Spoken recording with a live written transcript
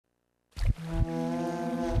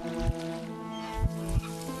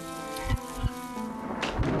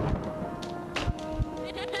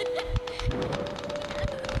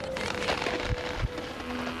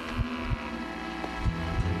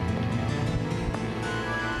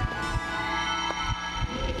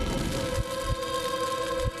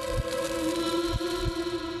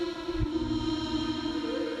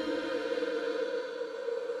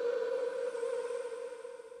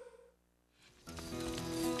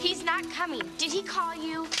He's not coming. Did he call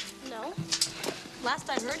you? No. Last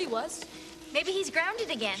I heard he was. Maybe he's grounded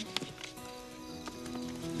again.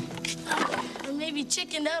 Or maybe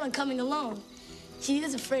chickened out on coming alone. He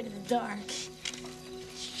is afraid of the dark.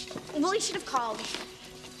 Willie should have called.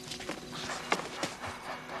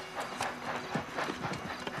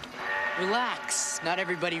 Relax. Not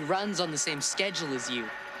everybody runs on the same schedule as you.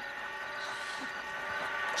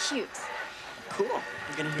 Cute. Cool.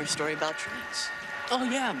 We're gonna hear a story about trains. Oh,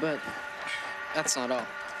 yeah, but that's not all.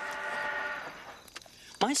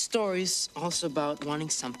 My story's also about wanting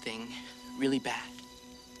something really bad.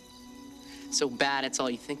 So bad it's all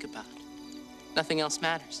you think about. Nothing else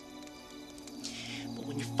matters. But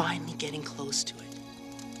when you're finally getting close to it,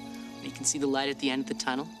 when you can see the light at the end of the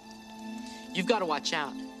tunnel, you've got to watch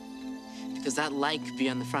out. Because that light could be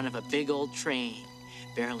on the front of a big old train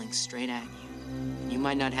barreling straight at you. You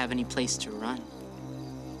might not have any place to run.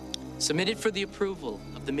 Submitted for the approval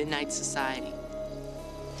of the Midnight Society.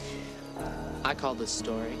 I call this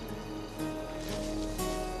story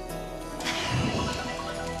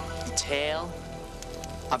The Tale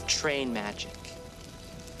of Train Magic.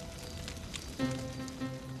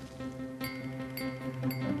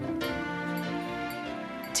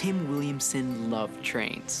 Tim Williamson loved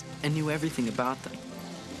trains and knew everything about them.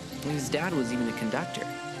 And his dad was even a conductor.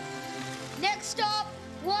 Next stop,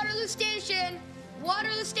 Waterloo Station.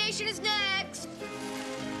 Waterloo Station is next.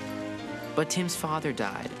 But Tim's father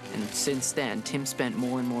died, and since then, Tim spent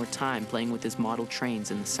more and more time playing with his model trains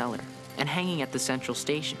in the cellar and hanging at the central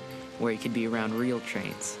station, where he could be around real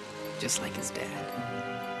trains, just like his dad.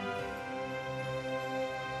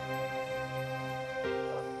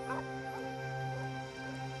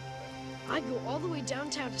 I go all the way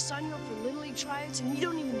downtown to sign you up for Little League tryouts and you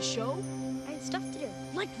don't even show? I had stuff to do.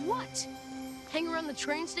 Like what? Hang around the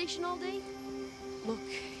train station all day? Look,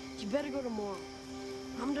 you better go tomorrow.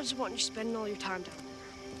 Mom doesn't want you spending all your time down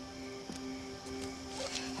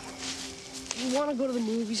there. You want to go to the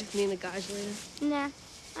movies with me and the guys later? Nah,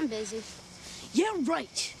 I'm busy. Yeah,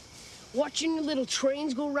 right. Watching your little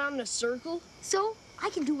trains go around in a circle? So, I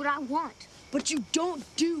can do what I want. But you don't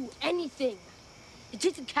do anything. You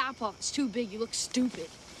take the cap off, it's too big, you look stupid.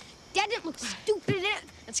 Dad didn't look stupid in it.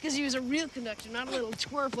 That's because he was a real conductor, not a little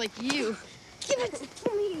twerp like you. Give it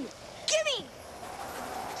to me. Gimme!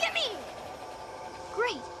 Gimme!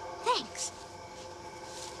 Great, thanks.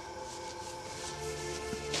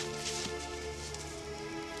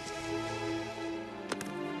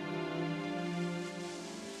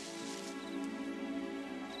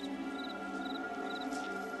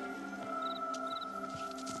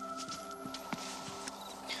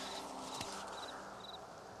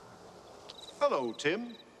 Hello,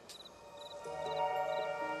 Tim.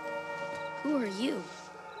 Who are you?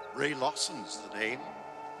 Ray Lawson's the name.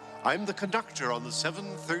 I'm the conductor on the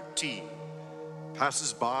 713.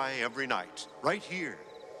 Passes by every night, right here,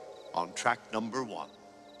 on track number 1.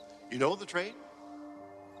 You know the train?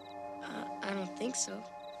 I don't think so.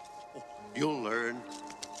 Oh, you'll learn.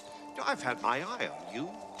 I've had my eye on you.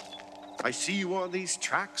 I see you on these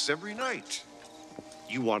tracks every night.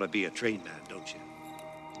 You want to be a train man, don't you?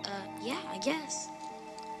 Yeah, I guess.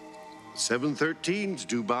 713's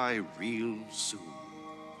due by real soon.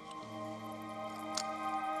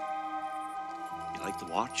 You like the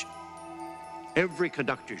watch? Every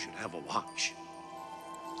conductor should have a watch.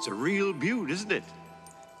 It's a real beaut, isn't it?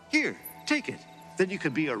 Here, take it. Then you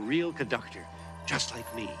can be a real conductor, just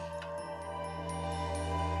like me.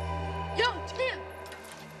 Yo, Tim!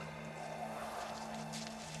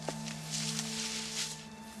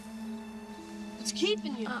 What's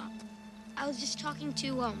keeping you? I was just talking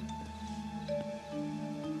to,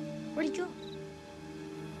 where'd he go?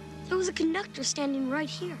 There was a conductor standing right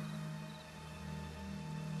here.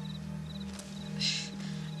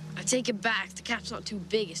 I take it back. The cap's not too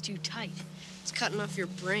big, it's too tight. It's cutting off your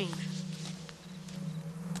brain.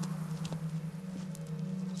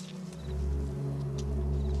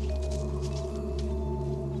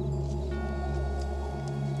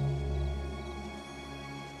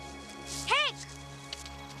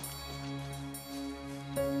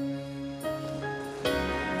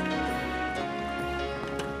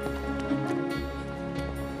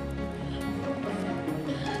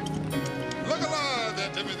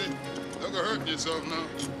 Yourself now.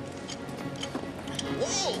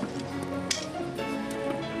 Whoa!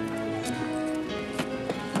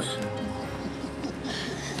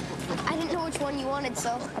 I didn't know which one you wanted,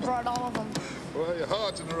 so I brought all of them. Well, your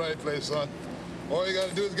heart's in the right place, son. All you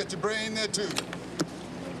gotta do is get your brain there, too.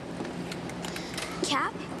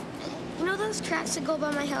 Cap, you know those tracks that go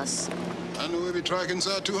by my house? I know every track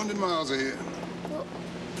inside 200 miles of here. Well,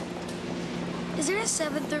 Is there a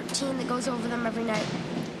 713 that goes over them every night?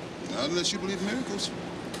 Not unless you believe in miracles.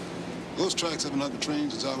 Those tracks haven't had the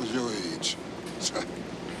trains since I was your age.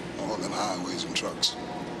 All them highways and trucks.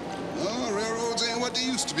 No, railroads ain't what they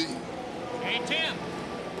used to be. Hey, Tim.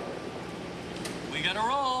 We gotta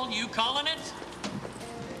roll. You calling it?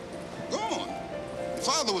 Go on.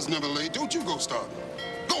 Father was never late. Don't you go starting.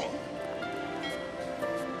 Go on.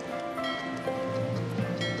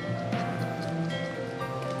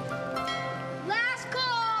 Last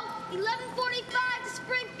call, 11:45 to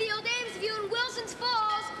Springfield, Amesview, and Wilson's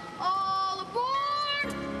Falls. All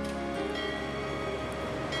aboard!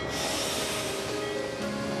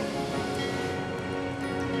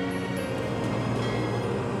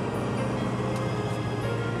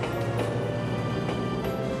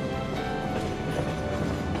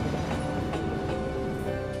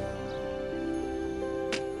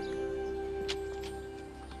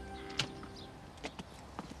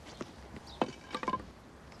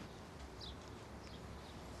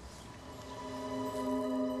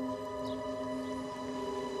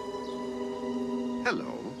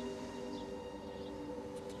 Hello.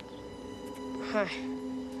 Hi.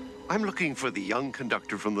 I'm looking for the young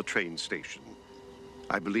conductor from the train station.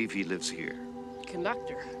 I believe he lives here.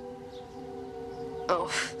 Conductor. Oh,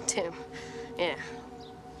 Tim. Yeah.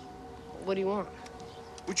 What do you want?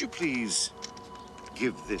 Would you please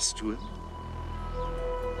give this to him?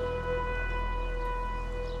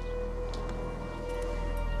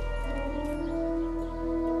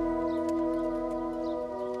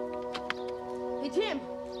 Hey, Tim.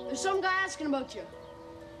 There's some guy asking about you.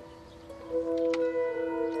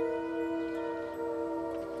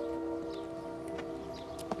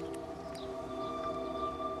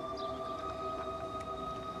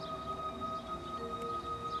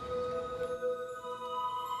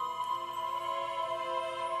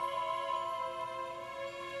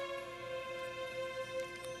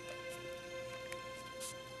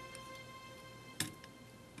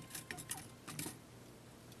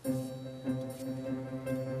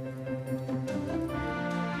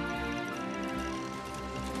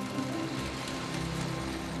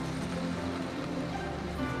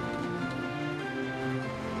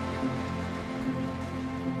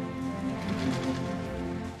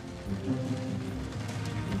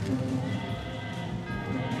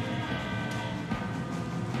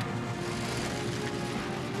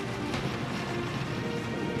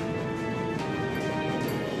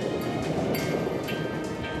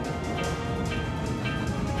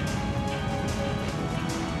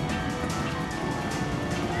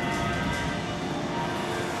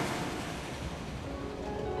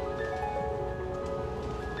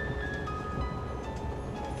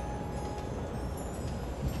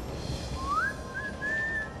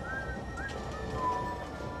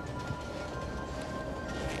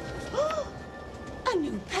 A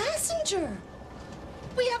new passenger.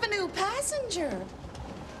 We have a new passenger.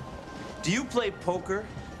 Do you play poker?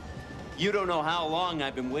 You don't know how long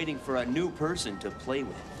I've been waiting for a new person to play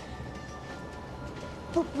with.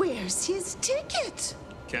 But where's his ticket?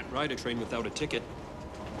 Can't ride a train without a ticket.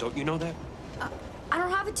 Don't you know that? I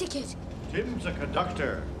don't have a ticket. Tim's a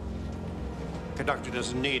conductor. Conductor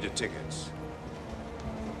doesn't need a ticket.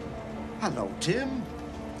 Hello, Tim.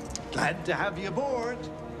 Glad to have you aboard.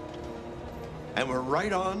 And we're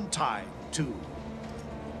right on time, too.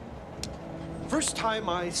 First time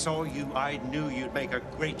I saw you, I knew you'd make a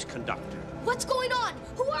great conductor. What's going on?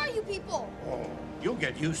 Who are you people? Oh, you'll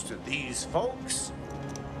get used to these folks.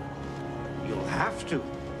 You'll have to.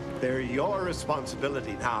 They're your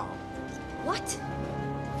responsibility now. What?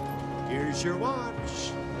 Here's your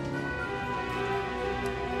watch.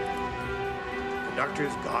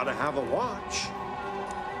 Conductor's gotta have a watch.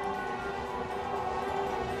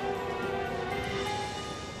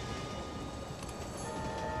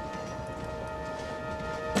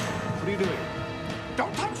 What are you doing?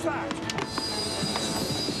 Don't touch that!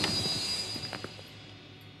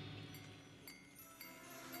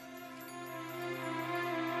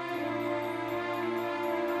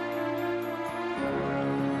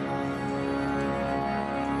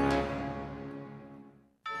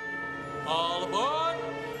 All aboard!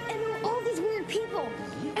 And there were all these weird people.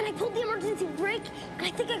 And I pulled the emergency brake, and I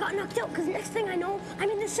think I got knocked out, because next thing I know, I'm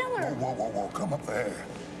in the cellar. Whoa, whoa, whoa, come up there.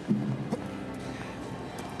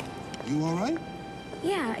 You all right?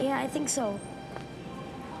 Yeah, I think so.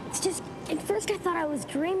 It's just, at first I thought I was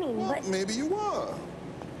dreaming, Well, but maybe you were.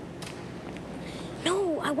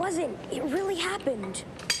 no, I wasn't. It really happened.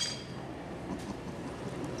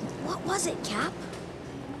 What was it, Cap?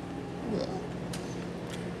 Well,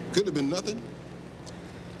 could have been nothing.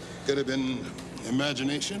 Could have been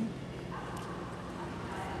imagination.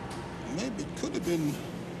 Maybe it could have been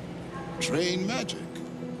train magic.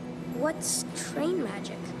 What's train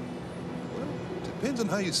magic? Well, depends on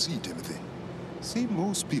how you see, Timothy. See,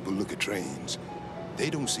 most people look at trains. They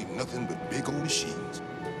don't see nothing but big old machines.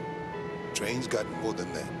 Trains got more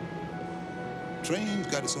than that. Trains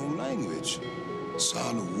got its own language.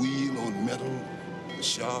 Sound of wheel on metal, the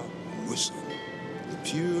sharp whistle, the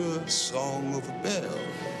pure song of a bell.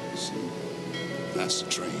 You see, that's the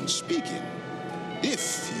train speaking,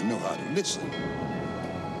 if you know how to listen.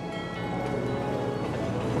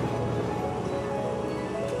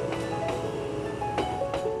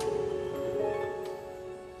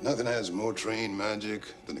 Nothing has more train magic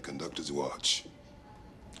than the conductor's watch.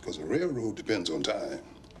 Because a railroad depends on time.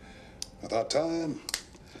 Without time,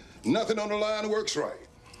 nothing on the line works right.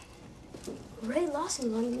 Ray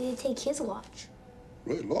Lawson wanted me to take his watch.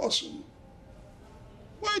 Ray Lawson?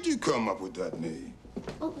 Why'd you come up with that name?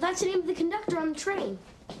 Well, that's the name of the conductor on the train.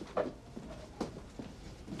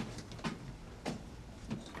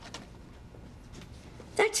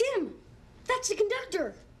 That's him. That's the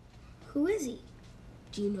conductor. Who is he?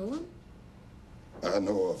 Do you know him? I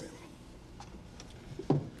know of him.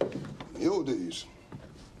 In the old days,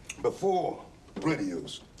 before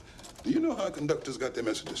radios, do you know how conductors got their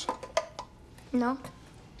messages? No.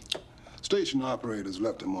 Station operators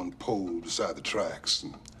left them on poles beside the tracks,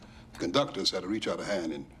 and the conductors had to reach out a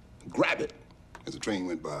hand and grab it as the train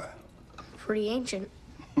went by. Pretty ancient.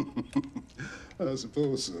 I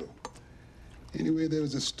suppose so. Anyway, there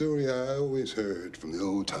was a story I always heard from the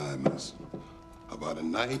old timers about a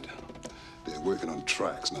night. They're working on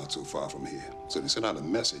tracks not so far from here. So they sent out a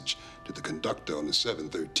message to the conductor on the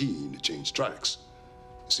 713 to change tracks.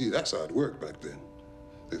 You see, that's how it worked back then.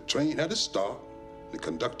 The train had to stop, the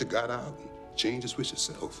conductor got out and changed the switch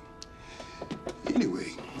itself. Anyway,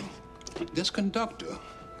 this conductor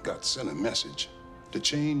got sent a message to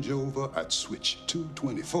change over at switch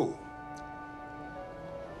 224.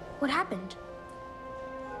 What happened?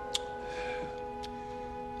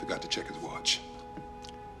 Forgot to check his watch.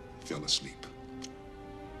 Fell asleep.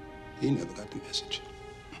 He never got the message.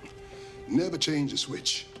 Never changed the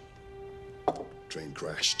switch. Train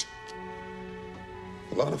crashed.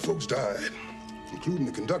 A lot of folks died, including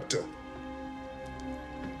the conductor,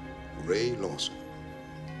 Ray Lawson.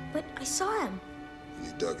 But I saw him.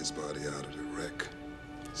 When he dug his body out of the wreck,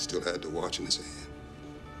 still had the watch in his hand.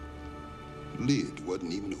 Lid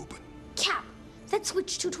wasn't even open. Cap, that's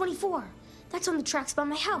switch 224. That's on the tracks by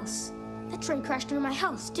my house. That train crashed into my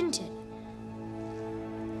house, didn't it?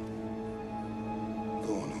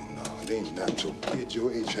 Go on home now. It ain't natural. Kids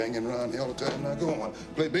your age hanging around here all the time. Now go on.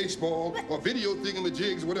 Play baseball or video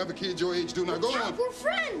thingamajigs, whatever kids your age do. Now go Cap, on. we're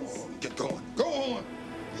friends. Go on. Get going. Go on.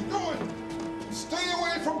 Keep going. Stay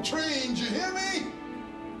away from trains, you hear me?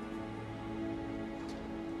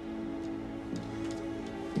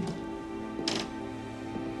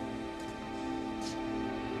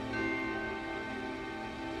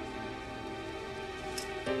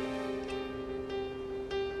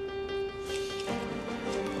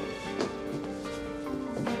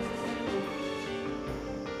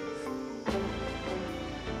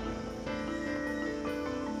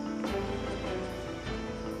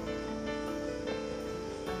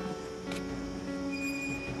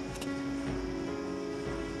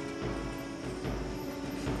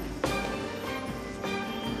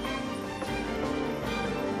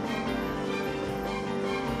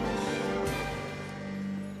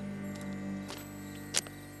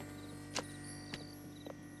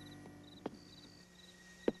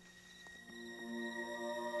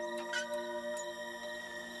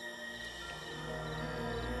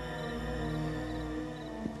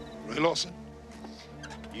 Ray Lawson?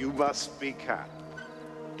 You must be Cap.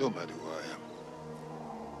 Don't matter who I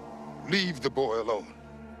am. Leave the boy alone.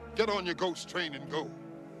 Get on your ghost train and go.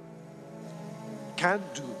 Can't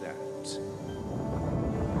do that.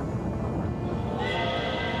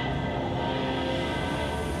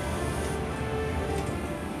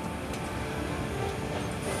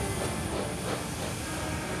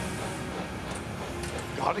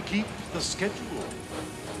 Gotta keep the schedule.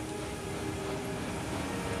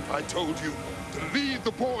 I told you to leave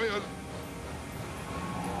the boy alone.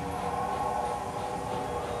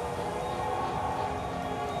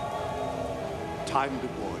 Time to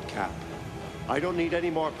board, Cap. I don't need any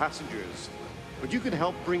more passengers, but you can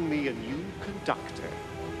help bring me a new conductor.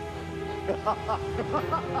 Cap,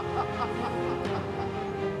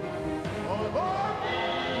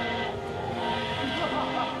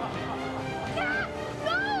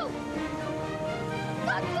 no!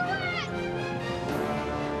 Don't do it!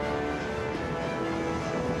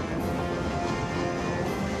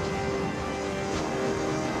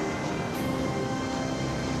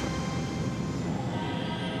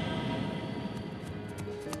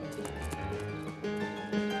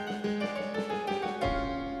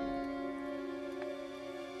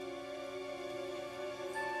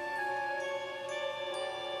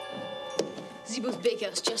 Zebo's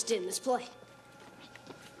Bakehouse just in. Let's play.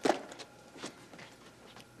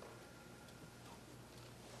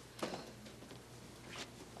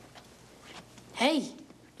 Hey,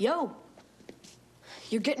 yo.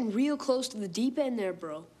 You're getting real close to the deep end there,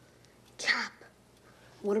 bro. Cap,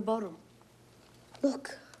 What about him?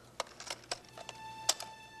 look.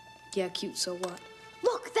 Yeah, cute, so what?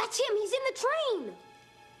 Look, that's him. He's in the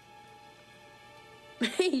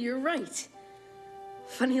train. Hey, you're right.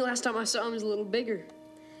 Funny, last time I saw him, he was a little bigger.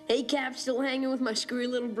 Hey, Cap, still hanging with my screwy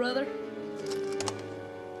little brother?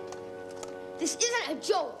 This isn't a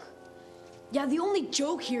joke. Yeah, the only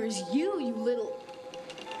joke here is you little...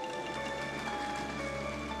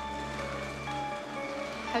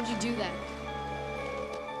 How'd you do that?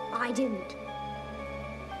 I didn't.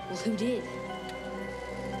 Well, who did?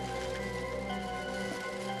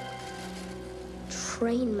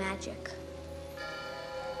 Train magic.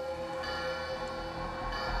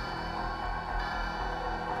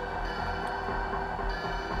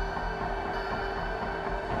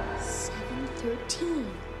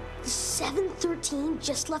 The 713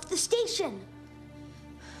 just left the station.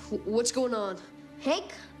 What's going on?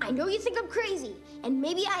 Hank, I know you think I'm crazy, and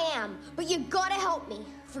maybe I am, but you gotta help me.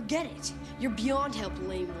 Forget it. You're beyond help,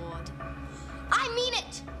 lame wad. I mean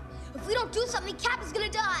it. If we don't do something, Cap is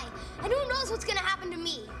gonna die, and who knows what's gonna happen to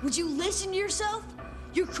me. Would you listen to yourself?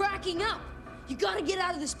 You're cracking up. You gotta get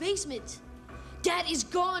out of this basement. Dad is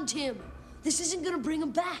gone, Tim. This isn't gonna bring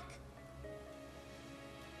him back.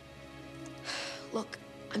 Look,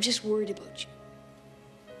 I'm just worried about you.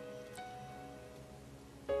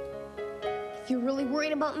 If you're really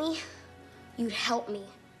worried about me, you'd help me.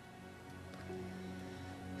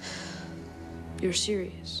 You're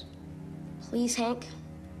serious? Please, Hank.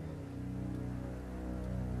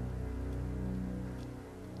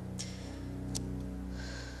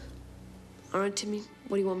 All right, Timmy,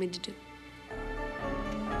 what do you want me to do?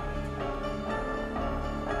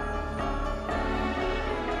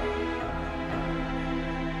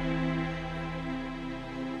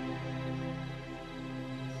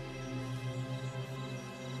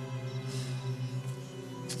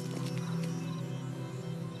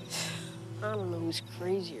 I don't know who's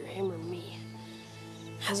crazier, him or me.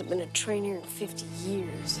 Hasn't been a train here in 50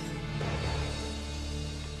 years.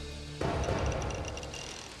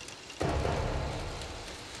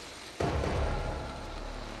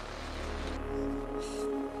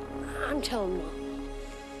 I'm telling Mom,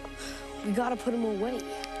 we gotta put him away.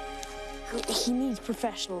 He needs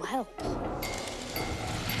professional help.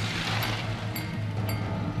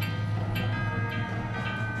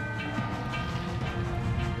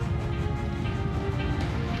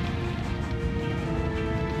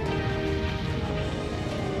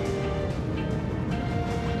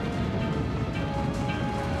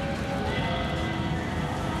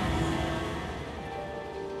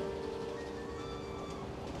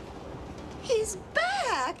 He's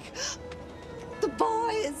back! The boy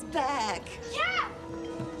is back. Cap!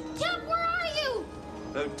 Cap, where are you?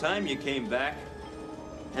 About time you came back.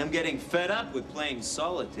 I'm getting fed up with playing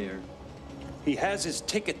solitaire. He has his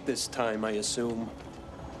ticket this time, I assume.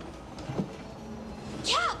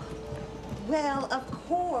 Cap! Well, of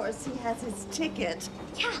course he has his ticket.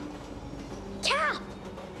 Cap! Cap!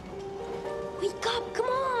 Wake up, come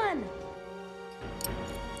on!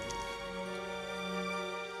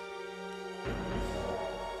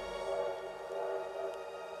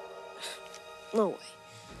 No way.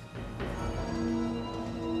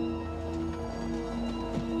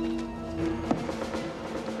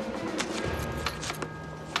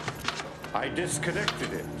 I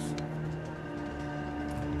disconnected it.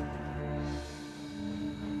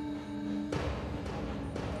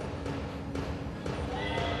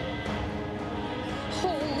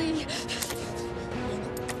 Holy...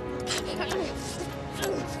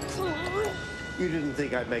 You didn't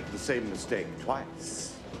think I'd make the same mistake twice.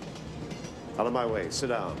 Out of my way, sit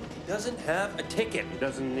down. He doesn't have a ticket. He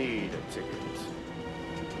doesn't need a ticket.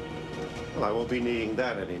 Well, I won't be needing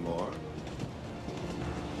that anymore.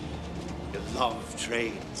 You love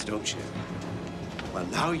trains, don't you? Well,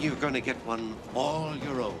 now you're going to get one all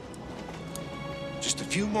your own. Just a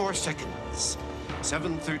few more seconds.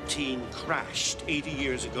 713 crashed 80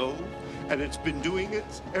 years ago, and it's been doing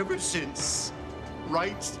it ever since.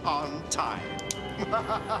 Right on time.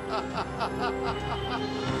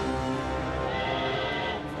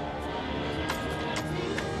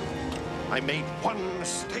 I made one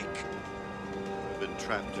mistake. I've been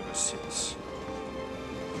trapped ever since.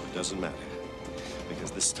 It doesn't matter,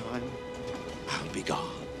 because this time, I'll be gone.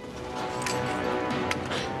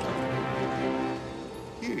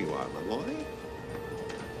 Here you are, my boy.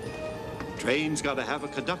 Train's gotta have a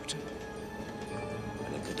conductor.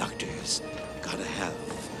 conductor's gotta have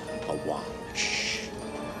a watch.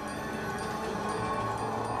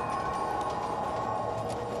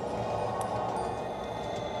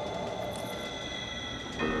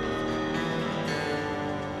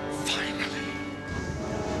 Finally.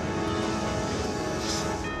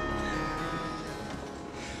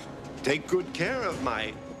 Take good care of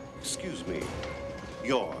my, excuse me,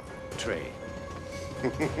 your train.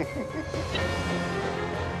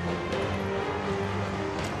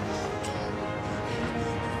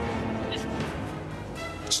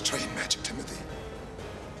 It's train magic, Timothy.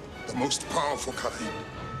 The most powerful kind.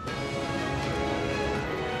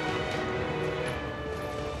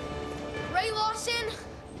 Ray Lawson?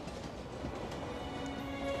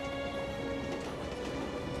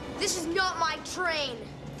 This is not my train.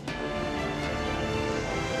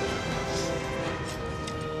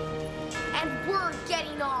 And we're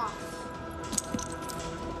getting off.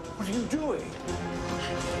 What are you doing?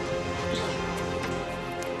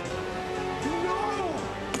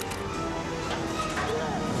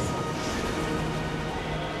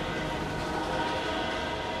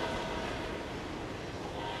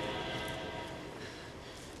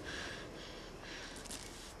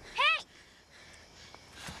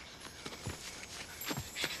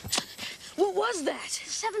 What was that?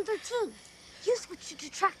 713. You switched it to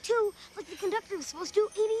track 2 like the conductor was supposed to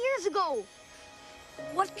 80 years ago.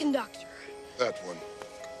 What conductor? That one.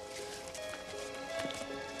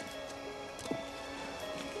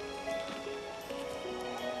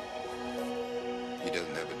 He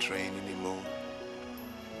doesn't have a train anymore.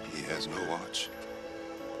 He has no watch.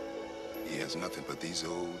 He has nothing but these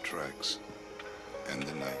old tracks and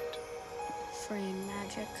the night. Train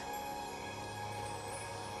magic.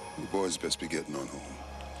 You boys best be getting on home.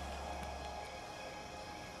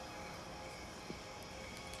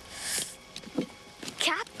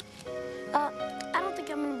 Cap? I don't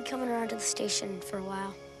think I'm gonna be coming around to the station for a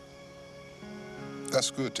while.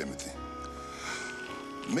 That's good, Timothy.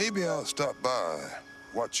 Maybe I'll stop by,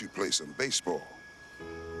 watch you play some baseball.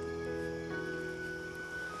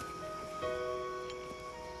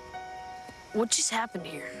 What just happened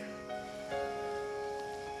here?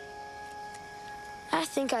 I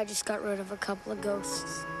think I just got rid of a couple of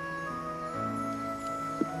ghosts.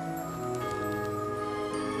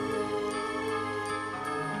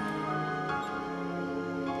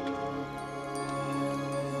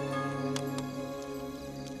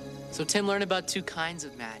 So Tim learned about two kinds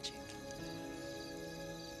of magic.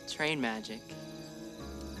 Train magic.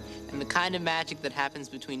 And the kind of magic that happens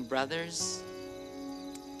between brothers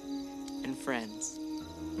and friends.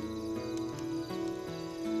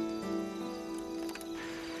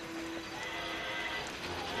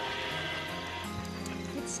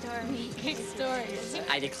 Good story.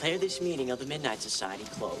 I declare this meeting of the Midnight Society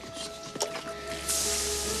closed.